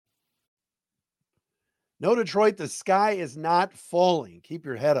No, Detroit, the sky is not falling. Keep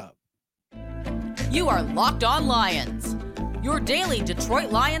your head up. You are Locked On Lions, your daily Detroit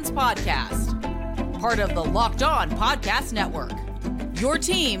Lions podcast. Part of the Locked On Podcast Network, your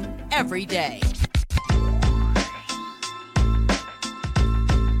team every day.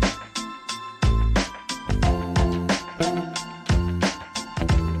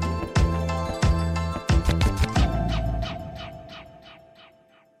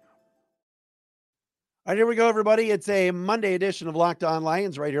 All right, here we go, everybody. It's a Monday edition of Locked On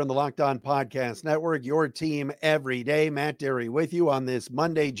Lions right here on the Locked On Podcast Network, your team every day. Matt Derry with you on this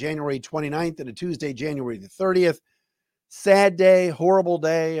Monday, January 29th and a Tuesday, January the 30th. Sad day, horrible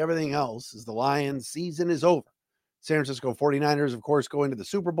day, everything else as the Lions season is over. San Francisco 49ers, of course, going to the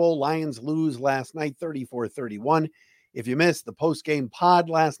Super Bowl. Lions lose last night, 34-31. If you missed the post-game pod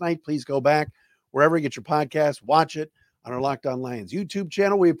last night, please go back wherever you get your podcast, watch it on our Locked On Lions YouTube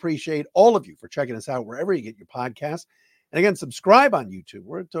channel. We appreciate all of you for checking us out wherever you get your podcasts. And again, subscribe on YouTube.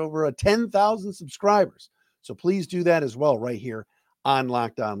 We're at over 10,000 subscribers. So please do that as well right here on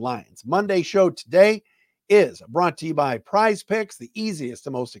Locked On Lions. Monday show today is brought to you by Prize Picks, the easiest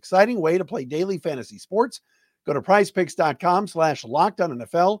and most exciting way to play daily fantasy sports. Go to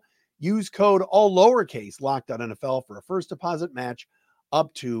prizepicks.com/LockedOnNFL. Use code all lowercase LockedOnNFL for a first deposit match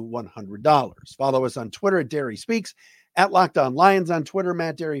up to $100. Follow us on Twitter at Derry Speaks, at Locked On Lions on Twitter,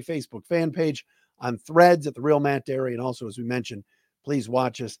 Matt Derry Facebook fan page, on Threads at The Real Matt Derry. And also, as we mentioned, please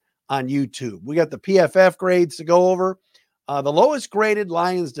watch us on YouTube. We got the PFF grades to go over. The lowest graded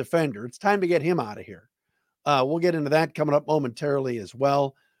Lions defender. It's time to get him out of here. We'll get into that coming up momentarily as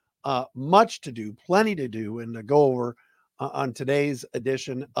well. Much to do, plenty to do, and to go over on today's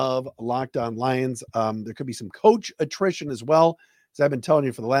edition of Locked On Lions. There could be some coach attrition as well. As I've been telling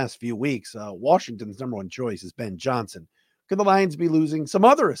you for the last few weeks, Washington's number one choice is Ben Johnson. Could the Lions be losing some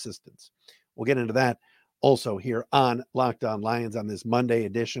other assistants? We'll get into that also here on Locked On Lions on this Monday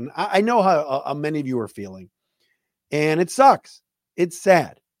edition. I know how many of you are feeling, and it sucks. It's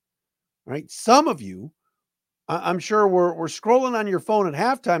sad, right? Some of you, I'm sure we're scrolling on your phone at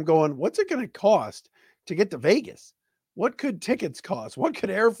halftime going, what's it going to cost to get to Vegas? What could tickets cost? What could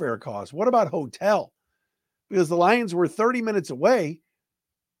airfare cost? What about hotel? Because the Lions were 30 minutes away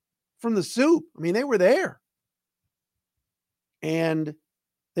from the soup. I mean, they were there. And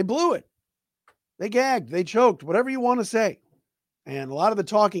they blew it. They gagged. They choked. Whatever you want to say. And a lot of the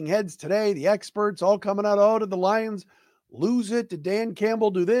talking heads today, the experts all coming out, oh, did the Lions lose it? Did Dan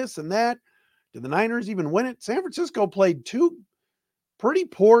Campbell do this and that? Did the Niners even win it? San Francisco played two pretty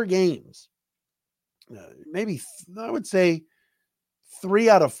poor games. Maybe, I would say, 3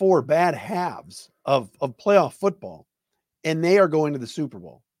 out of 4 bad halves of playoff football, and they are going to the Super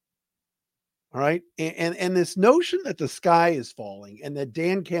Bowl. All right. And this notion that the sky is falling and that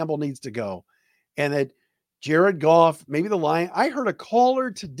Dan Campbell needs to go and that Jared Goff, maybe the Lion. I heard a caller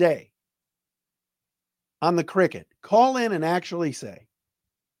today on the Cricket call in and actually say,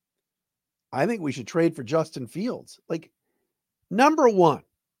 I think we should trade for Justin Fields. Like, number one,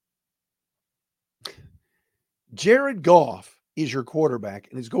 Jared Goff is your quarterback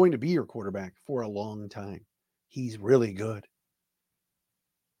and is going to be your quarterback for a long time. He's really good.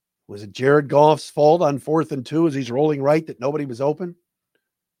 Was it Jared Goff's fault on 4th and 2 as he's rolling right that nobody was open?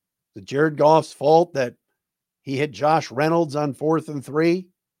 Was it Jared Goff's fault that he hit Josh Reynolds on 4th and 3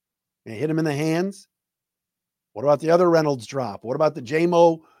 and hit him in the hands? What about the other Reynolds drop? What about the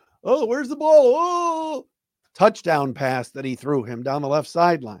J-Mo? Oh, where's the ball? Oh, touchdown pass that he threw him down the left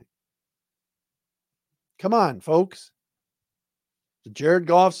sideline. Come on, folks. Is it Jared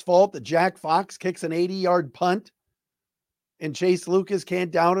Goff's fault that Jack Fox kicks an 80-yard punt and Chase Lucas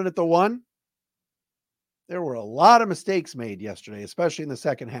can't down it at the 1? There were a lot of mistakes made yesterday, especially in the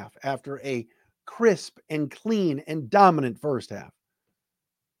second half, after a crisp and clean and dominant first half.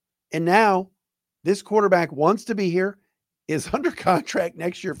 And now this quarterback wants to be here, is under contract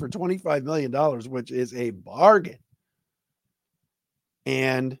next year for $25 million, which is a bargain.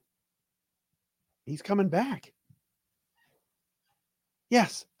 And he's coming back.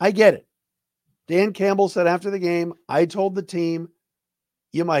 Yes, I get it. Dan Campbell said after the game, I told the team,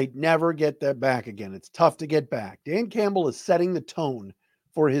 you might never get that back again. It's tough to get back. Dan Campbell is setting the tone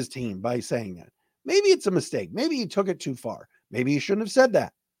for his team by saying that. Maybe it's a mistake. Maybe he took it too far. Maybe he shouldn't have said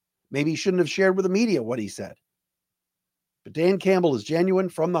that. Maybe he shouldn't have shared with the media what he said. But Dan Campbell is genuine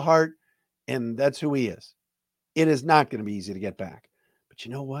from the heart, and that's who he is. It is not going to be easy to get back. But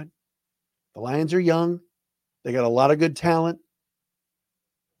you know what? The Lions are young. They got a lot of good talent.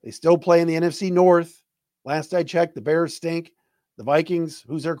 They still play in the NFC North. Last I checked, the Bears stink. The Vikings,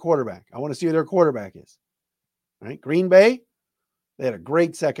 who's their quarterback? I want to see who their quarterback is. Right? Green Bay, they had a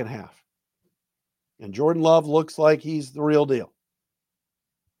great second half. And Jordan Love looks like he's the real deal.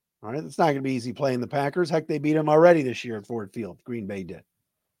 All right. It's not going to be easy playing the Packers. Heck, they beat them already this year at Ford Field. Green Bay did.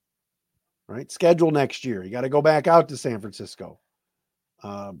 All right. Schedule next year. You got to go back out to San Francisco.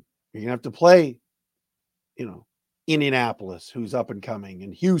 You're going to have to play, Indianapolis, who's up and coming,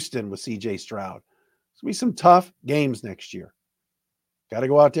 and Houston with CJ Stroud. There's going to be some tough games next year. Got to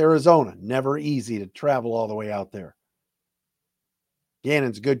go out to Arizona. Never easy to travel all the way out there.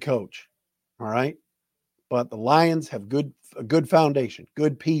 Gannon's a good coach. All right. But the Lions have a good foundation,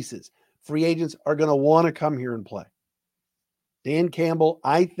 good pieces. Free agents are going to want to come here and play. Dan Campbell,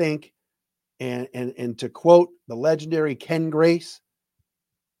 I think, and to quote the legendary Ken Grace,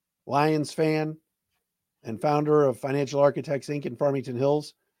 Lions fan and founder of Financial Architects Inc. in Farmington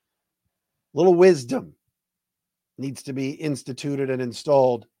Hills, little wisdom needs to be instituted and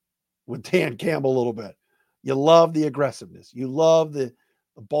installed with Dan Campbell a little bit. You love the aggressiveness. You love the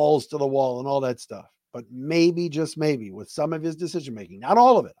balls to the wall and all that stuff. But maybe, just maybe, with some of his decision-making, not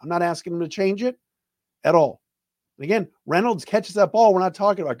all of it. I'm not asking him to change it at all. And again, Reynolds catches that ball. We're not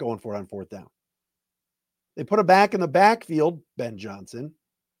talking about going for it on fourth down. They put it back in the backfield, Ben Johnson,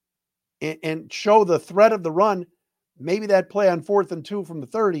 and show the threat of the run. Maybe that play on 4th and 2 from the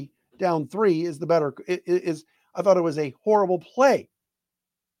 30, down 3, is the better. I thought it was a horrible play.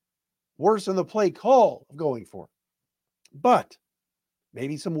 Worse than the play call of going for it. But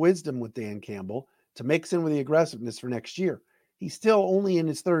maybe some wisdom with Dan Campbell to mix in with the aggressiveness for next year. He's still only in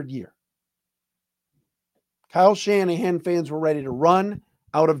his 3rd year. Kyle Shanahan fans were ready to run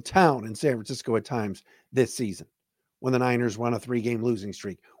out of town in San Francisco at times this season when the Niners won a 3-game losing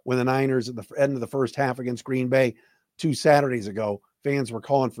streak. When the Niners at the end of the first half against Green Bay 2 Saturdays ago, fans were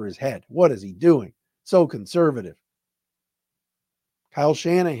calling for his head. What is he doing? So conservative. Kyle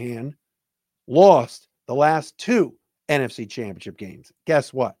Shanahan lost the last 2 NFC Championship games.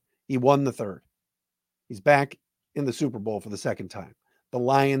 Guess what? He won the 3rd. He's back in the Super Bowl for the 2nd time. The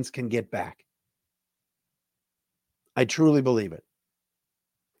Lions can get back. I truly believe it.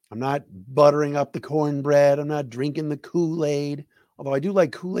 I'm not buttering up the cornbread. I'm not drinking the Kool-Aid. Although I do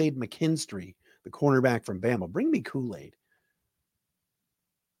like Kool-Aid McKinstry, the cornerback from Bama. Bring me Kool-Aid.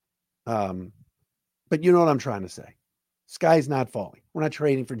 But you know what I'm trying to say. Sky's not falling. We're not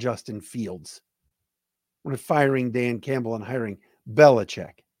trading for Justin Fields. We're not firing Dan Campbell and hiring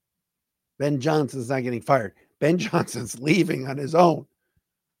Belichick. Ben Johnson's not getting fired. Ben Johnson's leaving on his own.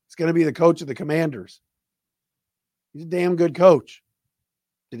 He's going to be the coach of the Commanders. He's a damn good coach.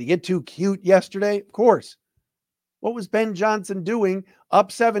 Did he get too cute yesterday? Of course. What was Ben Johnson doing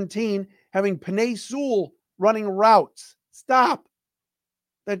up 17, having Penei Sewell running routes? Stop.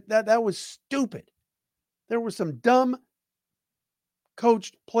 That was stupid. There were some dumb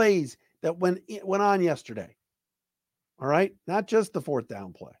coached plays that went on yesterday. All right? Not just the 4th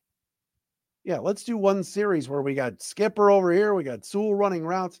down play. Yeah, let's do one series where we got Skipper over here, we got Sewell running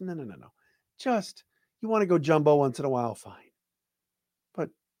routes. No. Just, you want to go jumbo once in a while, fine.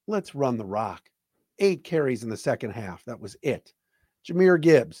 But let's run the rock. 8 carries in the second half. That was it. Jahmyr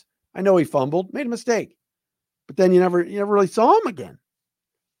Gibbs. I know he fumbled, made a mistake. But then you never really saw him again.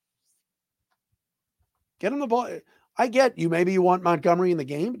 Get him the ball. I get you. Maybe you want Montgomery in the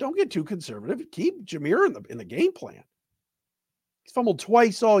game, but don't get too conservative. Keep Jahmyr in the game plan. He's fumbled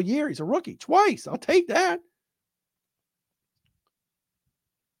twice all year. He's a rookie. Twice. I'll take that.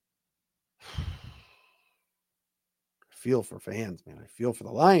 I feel for fans, man. I feel for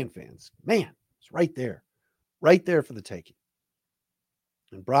the Lion fans. Man, it's right there. Right there for the taking.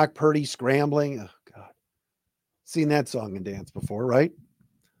 And Brock Purdy scrambling. Oh, God. Seen that song and dance before, right?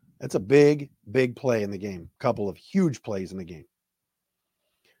 That's a big, big play in the game. A couple of huge plays in the game.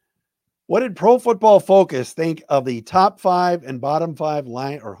 What did Pro Football Focus think of the top 5 and bottom 5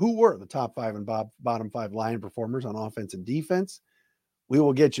 line, or who were the top 5 and bottom 5 line performers on offense and defense? We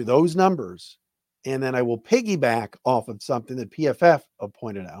will get you those numbers. And then I will piggyback off of something that PFF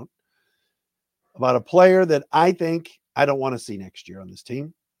pointed out about a player that I think I don't want to see next year on this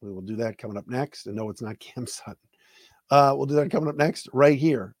team. We will do that coming up next. And no, it's not Cam Sutton. We'll do that coming up next right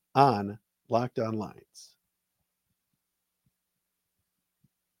here on Locked On Lions.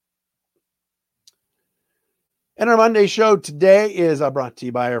 And our Monday show today is brought to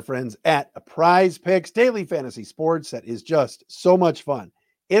you by our friends at Prize Picks, daily fantasy sports that is just so much fun.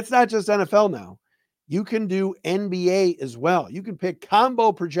 It's not just NFL now. You can do NBA as well. You can pick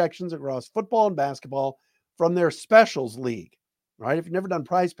combo projections across football and basketball from their specials league, right? If you've never done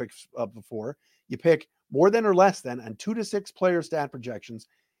Prize Picks before, you pick more than or less than on 2 to 6 player stat projections,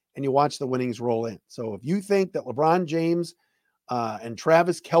 and you watch the winnings roll in. So if you think that LeBron James and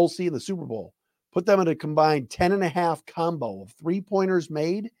Travis Kelce in the Super Bowl, put them in a combined 10.5 combo of 3-pointers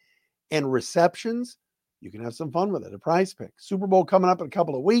made and receptions, you can have some fun with it. A Prize Picks. Super Bowl coming up in a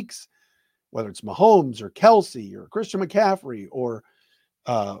couple of weeks, whether it's Mahomes or Kelsey or Christian McCaffrey or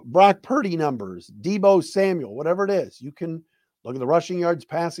Brock Purdy numbers, Deebo Samuel, whatever it is, you can look at the rushing yards,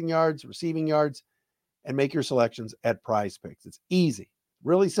 passing yards, receiving yards, and make your selections at Prize Picks. It's easy,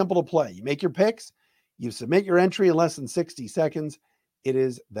 really simple to play. You make your picks, you submit your entry in less than 60 seconds. It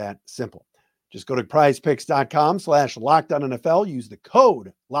is that simple. Just go to prizepicks.com/LockedOnNFL. Use the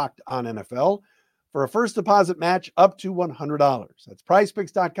code LockedOnNFL for a first deposit match up to $100. That's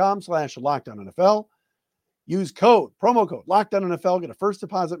prizepicks.com/LockedOnNFL. Use promo code LockedOnNFL. Get a first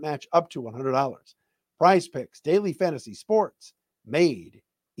deposit match up to $100. Prize Picks, daily fantasy sports, made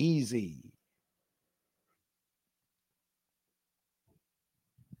easy.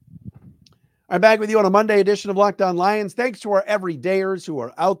 I'm back with you on a Monday edition of Locked On Lions. Thanks to our everydayers who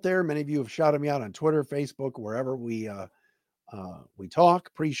are out there. Many of you have shouted me out on Twitter, Facebook, wherever we talk.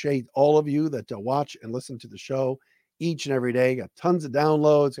 Appreciate all of you that watch and listen to the show each and every day. Got tons of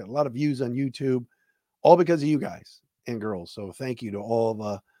downloads, got a lot of views on YouTube, all because of you guys and girls. So thank you to all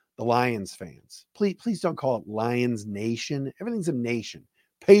the Lions fans. Please don't call it Lions Nation. Everything's a nation.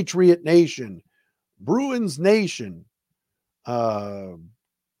 Patriot Nation, Bruins Nation,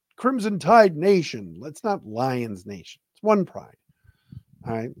 Crimson Tide Nation. Let's not Lions Nation. It's one pride.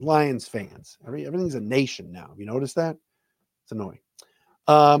 All right. Lions fans. Everything's a nation now. Have you noticed that? It's annoying.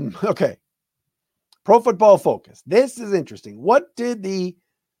 Okay. Pro Football Focus. This is interesting. What did the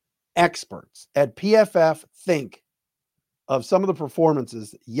experts at PFF think of some of the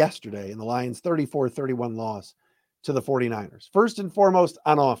performances yesterday in the Lions' 34-31 loss to the 49ers? First and foremost,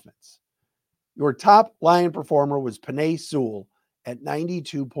 on offense. Your top Lion performer was Penei Sewell at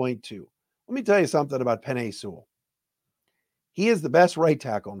 92.2. Let me tell you something about Penei Sewell. He is the best right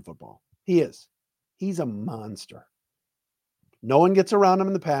tackle in football. He is. He's a monster. No one gets around him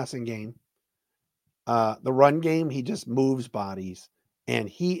in the passing game. The run game, he just moves bodies, and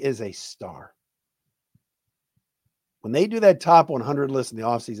he is a star. When they do that top 100 list in the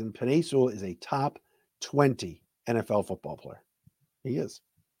offseason, Penei Sewell is a top 20 NFL football player. He is.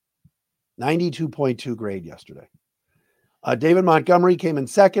 92.2 grade yesterday. David Montgomery came in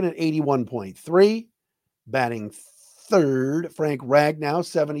second at 81.3. Batting third, Frank Ragnow,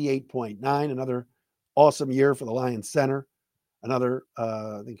 78.9. Another awesome year for the Lions center. Another,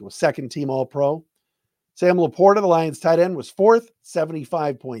 I think it was second team All-Pro. Sam Laporta, the Lions tight end, was fourth,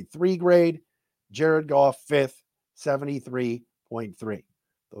 75.3 grade. Jared Goff, fifth, 73.3.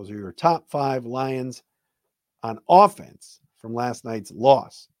 Those are your top five Lions on offense from last night's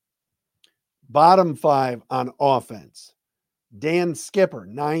loss. Bottom five on offense. Dan Skipper,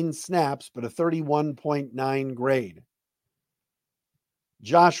 9 snaps, but a 31.9 grade.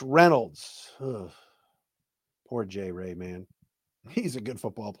 Josh Reynolds. Ugh. Poor J. Ray, man. He's a good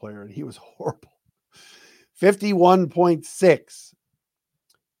football player, and he was horrible. 51.6.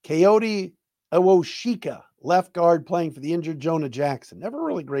 Coyote Awoshika, left guard playing for the injured Jonah Jackson. Never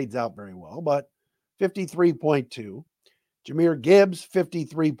really grades out very well, but 53.2. Jahmyr Gibbs,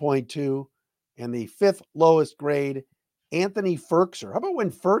 53.2. And the fifth lowest grade, Anthony Firkser. How about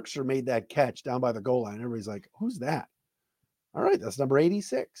when Firkser made that catch down by the goal line? Everybody's like, who's that? All right, that's number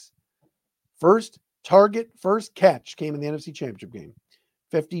 86. First target, first catch came in the NFC Championship game.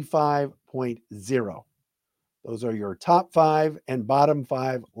 55.0. Those are your top five and bottom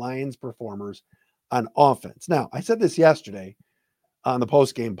five Lions performers on offense. Now, I said this yesterday on the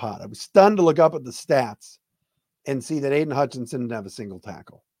postgame pod. I was stunned to look up at the stats and see that Aiden Hutchinson didn't have a single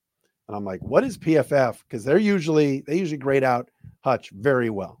tackle. And I'm like, what is PFF? Because they usually grade out Hutch very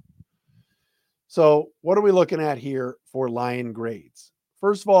well. So what are we looking at here for Lion grades?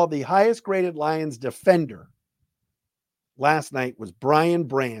 First of all, the highest graded Lions defender last night was Brian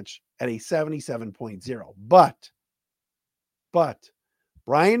Branch at a 77.0. But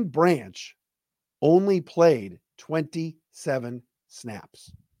Brian Branch only played 27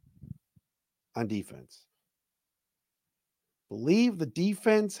 snaps on defense. Believe the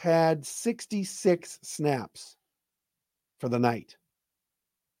defense had 66 snaps for the night.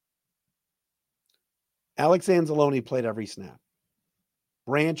 Alex Anzalone played every snap.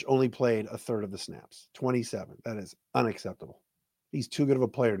 Branch only played a third of the snaps, 27. That is unacceptable. He's too good of a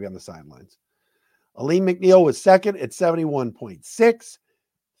player to be on the sidelines. Aleem McNeil was second at 71.6.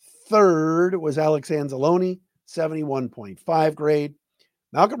 Third was Alex Anzalone, 71.5 grade.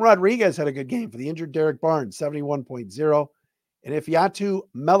 Malcolm Rodriguez had a good game for the injured Derek Barnes, 71.0. And Ifeatu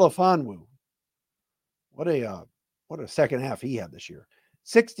Melifonwu, what a second half he had this year.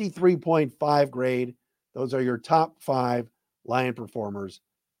 63.5 grade. Those are your top five Lion performers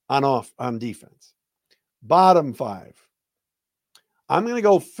on defense. Bottom five. I'm going to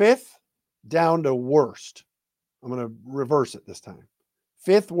go fifth down to worst. I'm going to reverse it this time.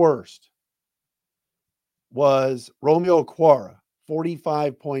 5th worst was Romeo Quara,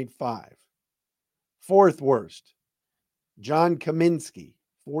 45.5. 4th worst, John Kaminsky,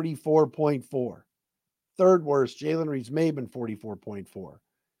 44.4. 3rd worst, Jalen Reeves-Maybin, 44.4.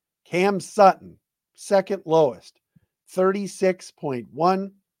 Cam Sutton, 2nd lowest,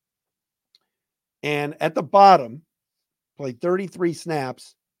 36.1. And at the bottom, played 33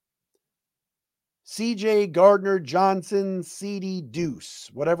 snaps, CJ Gardner-Johnson, CD Deuce,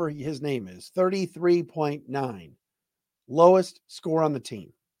 whatever his name is, 33.9. Lowest score on the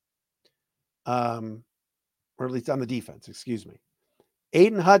team. Or at least on the defense, excuse me.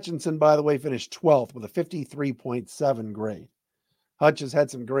 Aiden Hutchinson, by the way, finished 12th with a 53.7 grade. Hutch has had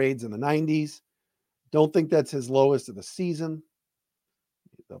some grades in the 90s. Don't think that's his lowest of the season.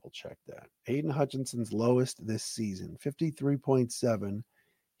 Double check that. Aiden Hutchinson's lowest this season, 53.7.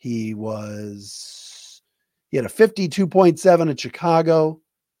 He had a 52.7 at Chicago.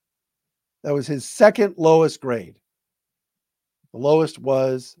 That was his 2nd lowest grade. The lowest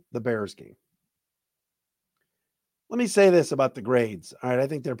was the Bears game. Let me say this about the grades. All right, I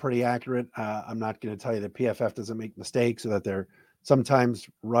think they're pretty accurate. I'm not going to tell you that PFF doesn't make mistakes or that they're sometimes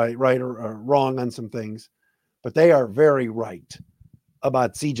right or wrong on some things, but they are very right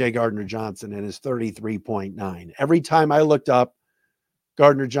about CJ Gardner-Johnson and his 33.9. Every time I looked up,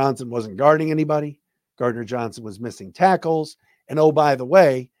 Gardner-Johnson wasn't guarding anybody. Gardner-Johnson was missing tackles. And oh, by the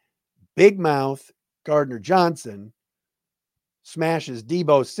way, big mouth Gardner-Johnson smashes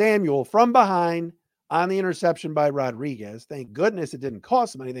Deebo Samuel from behind on the interception by Rodriguez. Thank goodness it didn't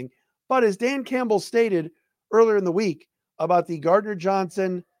cost him anything. But as Dan Campbell stated earlier in the week about the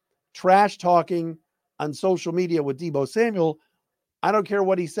Gardner-Johnson trash talking on social media with Deebo Samuel, I don't care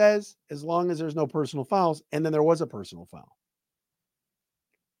what he says as long as there's no personal fouls. And then there was a personal foul.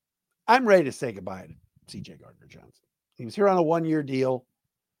 I'm ready to say goodbye to CJ Gardner-Johnson. He was here on a 1-year deal.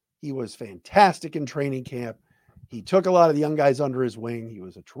 He was fantastic in training camp. He took a lot of the young guys under his wing. He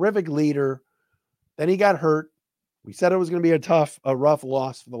was a terrific leader. Then he got hurt. We said it was going to be a rough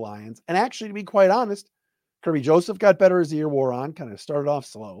loss for the Lions. And actually, to be quite honest, Kirby Joseph got better as the year wore on, kind of started off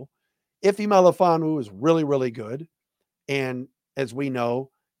slow. Ife Melifonwu was really, really good. And as we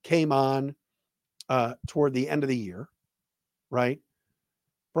know, came on toward the end of the year, right?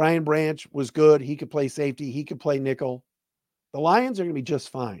 Brian Branch was good. He could play safety. He could play nickel. The Lions are going to be just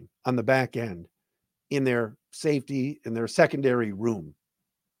fine on the back end in their safety, in their secondary room,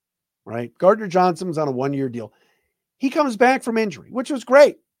 right? Gardner-Johnson was on a 1-year deal. He comes back from injury, which was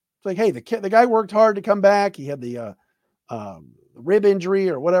great. It's like, hey, the guy worked hard to come back. He had the rib injury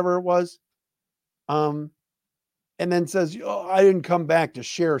or whatever it was. And then says, oh, I didn't come back to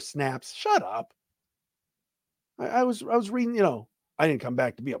share snaps. Shut up. I was reading, I didn't come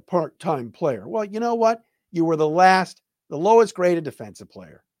back to be a part-time player. Well, you know what? You were the lowest graded defensive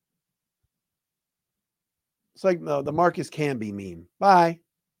player. It's like the Marcus Camby meme. Bye.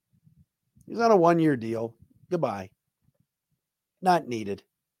 He's on a 1-year deal. Goodbye. Not needed.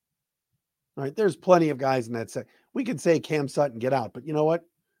 All right. There's plenty of guys in that set. We could say Cam Sutton, get out, but you know what?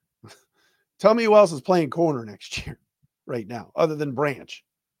 Tell me who else is playing corner next year right now, other than Branch.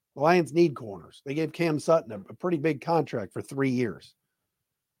 The Lions need corners. They gave Cam Sutton a pretty big contract for 3 years.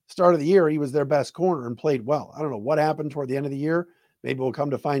 Start of the year, he was their best corner and played well. I don't know what happened toward the end of the year. Maybe we'll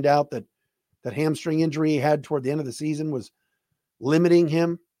come to find out that hamstring injury he had toward the end of the season was limiting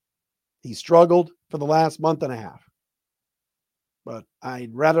him. He struggled for the last month and a half. But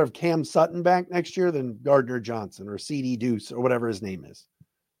I'd rather have Cam Sutton back next year than Gardner-Johnson or CD Deuce or whatever his name is.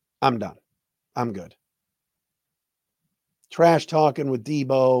 I'm done. I'm good. Trash talking with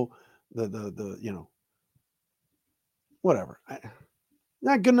Deebo, whatever.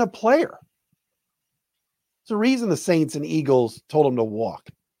 Not good enough player. It's the reason the Saints and Eagles told him to walk.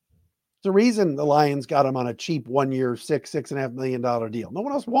 It's the reason the Lions got him on a cheap 1-year, $6.5 million deal. No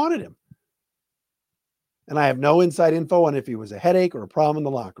one else wanted him. And I have no inside info on if he was a headache or a problem in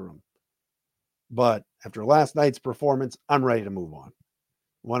the locker room. But after last night's performance, I'm ready to move on.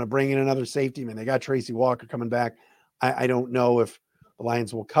 Want to bring in another safety? I mean, they got Tracy Walker coming back. I don't know if the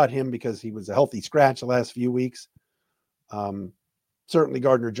Lions will cut him because he was a healthy scratch the last few weeks. Certainly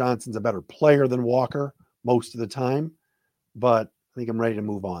Gardner-Johnson's a better player than Walker most of the time, but I think I'm ready to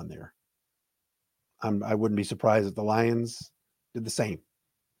move on there. I wouldn't be surprised if the Lions did the same.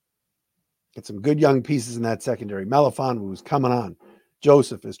 Get some good young pieces in that secondary. Melifonwu was coming on.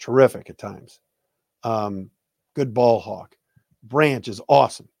 Joseph is terrific at times. Good ball hawk. Branch is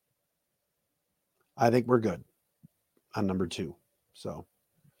awesome. I think we're good on number 2. So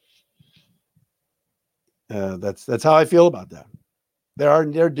that's how I feel about that.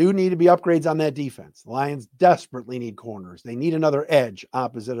 There do need to be upgrades on that defense. The Lions desperately need corners. They need another edge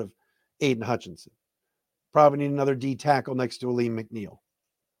opposite of Aiden Hutchinson. Probably need another D tackle next to Aleem McNeil.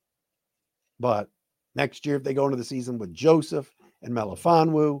 But next year, if they go into the season with Joseph and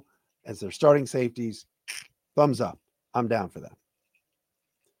Melifonwu as their starting safeties, thumbs up. I'm down for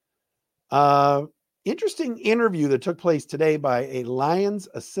that. Interesting interview that took place today by a Lions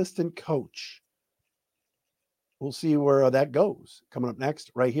assistant coach. We'll see where that goes. Coming up next,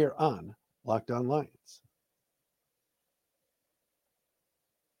 right here on Locked On Lions.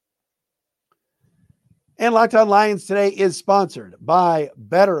 And Locked On Lions today is sponsored by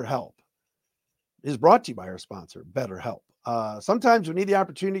BetterHelp. It is brought to you by our sponsor, BetterHelp. Sometimes we need the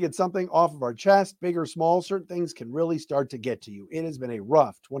opportunity to get something off of our chest, big or small. Certain things can really start to get to you. It has been a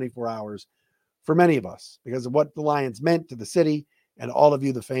rough 24 hours for many of us because of what the Lions meant to the city and all of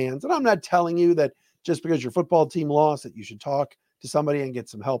you, the fans. And I'm not telling you that just because your football team lost that you should talk to somebody and get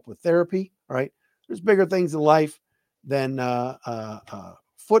some help with therapy. All right. There's bigger things in life than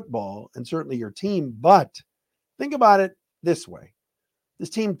football and certainly your team. But think about it this way.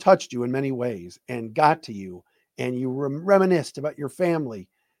 This team touched you in many ways and got to you, and you reminisced about your family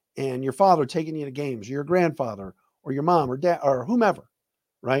and your father taking you to games, or your grandfather or your mom or dad or whomever,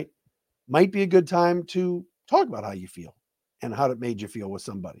 right? Might be a good time to talk about how you feel and how it made you feel with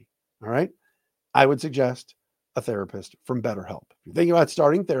somebody. All right. I would suggest a therapist from BetterHelp. If you're thinking about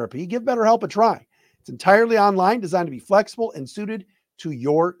starting therapy, give BetterHelp a try. It's entirely online, designed to be flexible and suited to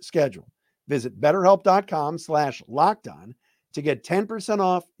your schedule. Visit BetterHelp.com/lockedon to get 10%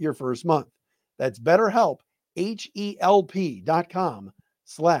 off your first month. That's BetterHelp,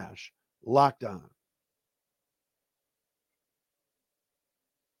 HELP.com/lockedon.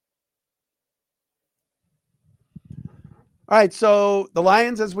 All right, so the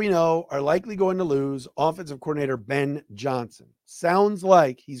Lions, as we know, are likely going to lose offensive coordinator Ben Johnson. Sounds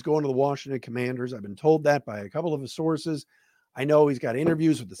like he's going to the Washington Commanders. I've been told that by a couple of his sources. I know he's got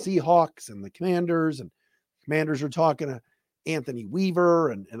interviews with the Seahawks and the Commanders, and Commanders are talking to Anthony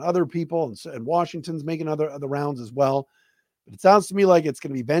Weaver and other people, and Washington's making other rounds as well. But it sounds to me like it's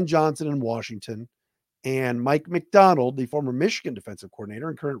going to be Ben Johnson in Washington and Mike Macdonald, the former Michigan defensive coordinator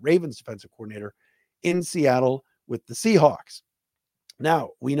and current Ravens defensive coordinator, in Seattle with the Seahawks. Now,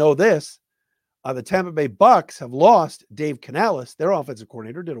 we know this. The Tampa Bay Bucks have lost Dave Canales, their offensive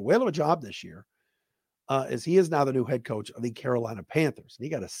coordinator, did a whale of a job this year, as he is now the new head coach of the Carolina Panthers. And he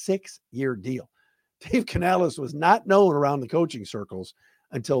got a 6-year deal. Dave Canales was not known around the coaching circles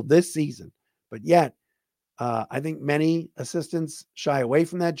until this season. But yet, I think many assistants shy away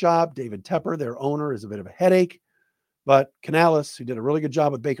from that job. David Tepper, their owner, is a bit of a headache. But Canales, who did a really good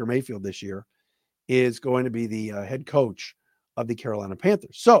job with Baker Mayfield this year, is going to be the head coach of the Carolina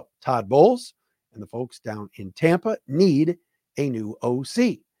Panthers. So Todd Bowles and the folks down in Tampa need a new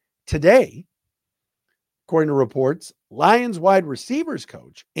OC. Today, according to reports, Lions wide receivers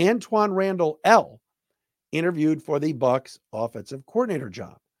coach Antwaan Randle El interviewed for the Bucs offensive coordinator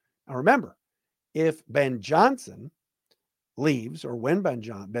job. Now remember, if Ben Johnson leaves, or when Ben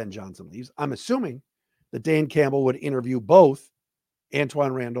Johnson leaves, I'm assuming that Dan Campbell would interview both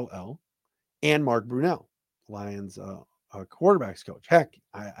Antwaan Randle El and Mark Brunell, Lions quarterbacks coach. Heck,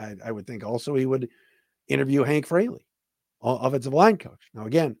 I would think also he would interview Hank Fraley, offensive line coach. Now,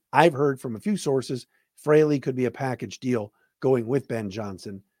 again, I've heard from a few sources Fraley could be a package deal going with Ben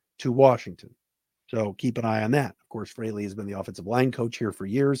Johnson to Washington. So keep an eye on that. Of course, Fraley has been the offensive line coach here for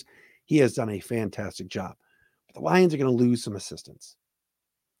years. He has done a fantastic job. But the Lions are going to lose some assistants.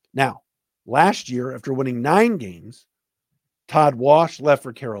 Now, last year, after winning 9 games, Todd Wash left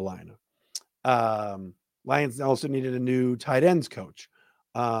for Carolina. Lions also needed a new tight ends coach.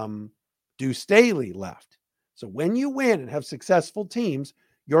 Deuce Staley left. So when you win and have successful teams,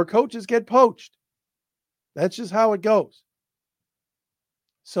 your coaches get poached. That's just how it goes.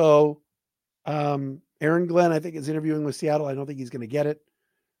 So Aaron Glenn, I think, is interviewing with Seattle. I don't think he's going to get it.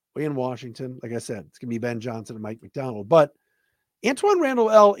 Way in Washington, like I said, it's going to be Ben Johnson and Mike Macdonald. But Antwaan Randle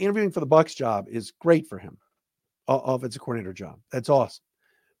El interviewing for the Bucs job is great for him. Offensive coordinator job. That's awesome.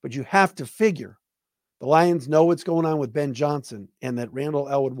 But you have to figure the Lions know what's going on with Ben Johnson and that Randle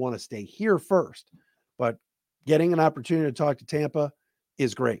El would want to stay here first. But getting an opportunity to talk to Tampa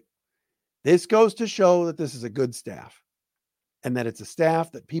is great. This goes to show that this is a good staff and that it's a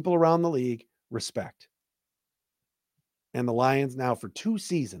staff that people around the league respect. And the Lions now for 2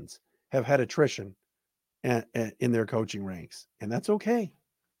 seasons have had attrition in their coaching ranks. And that's okay.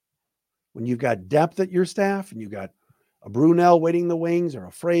 When you've got depth at your staff and you've got a Brunell waiting the wings or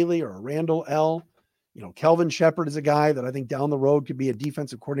a Fraley or a Randle El, Kelvin Shepard is a guy that I think down the road could be a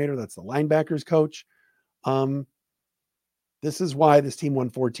defensive coordinator. That's the linebackers coach. This is why this team won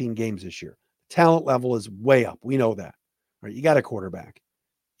 14 games this year. Talent level is way up. We know that. Right? You got a quarterback.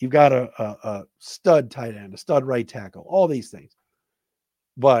 You've got a stud tight end, a stud right tackle, all these things.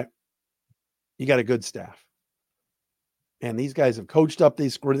 But you got a good staff. And these guys have coached up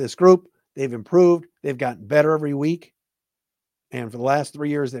this group. They've improved. They've gotten better every week. And for the last 3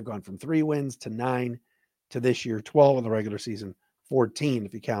 years, they've gone from 3 wins to 9 to this year, 12 in the regular season, 14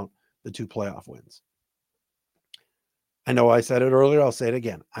 if you count the 2 playoff wins. I know I said it earlier. I'll say it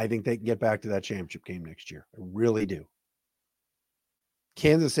again. I think they can get back to that championship game next year. I really do.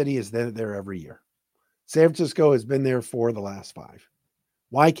 Kansas City is there every year. San Francisco has been there for the last 5.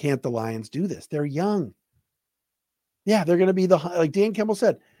 Why can't the Lions do this? They're young. Yeah, they're going to be like Dan Campbell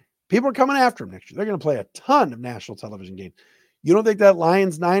said, people are coming after them next year. They're going to play a ton of national television games. You don't think that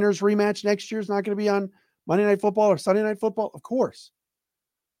Lions-Niners rematch next year is not going to be on Monday Night Football or Sunday Night Football? Of course.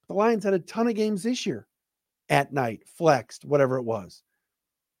 The Lions had a ton of games this year at night, flexed, whatever it was.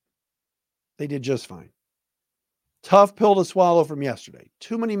 They did just fine. Tough pill to swallow from yesterday.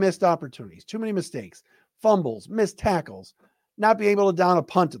 Too many missed opportunities, too many mistakes, fumbles, missed tackles, not being able to down a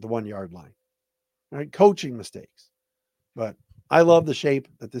punt at the 1-yard line. All right, coaching mistakes. But I love the shape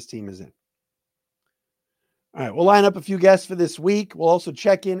that this team is in. All right, we'll line up a few guests for this week. We'll also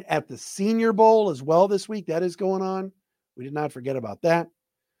check in at the Senior Bowl as well this week. That is going on. We did not forget about that.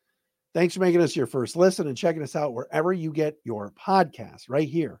 Thanks for making us your first listen and checking us out wherever you get your podcasts right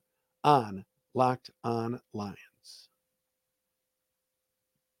here on Locked On Lions.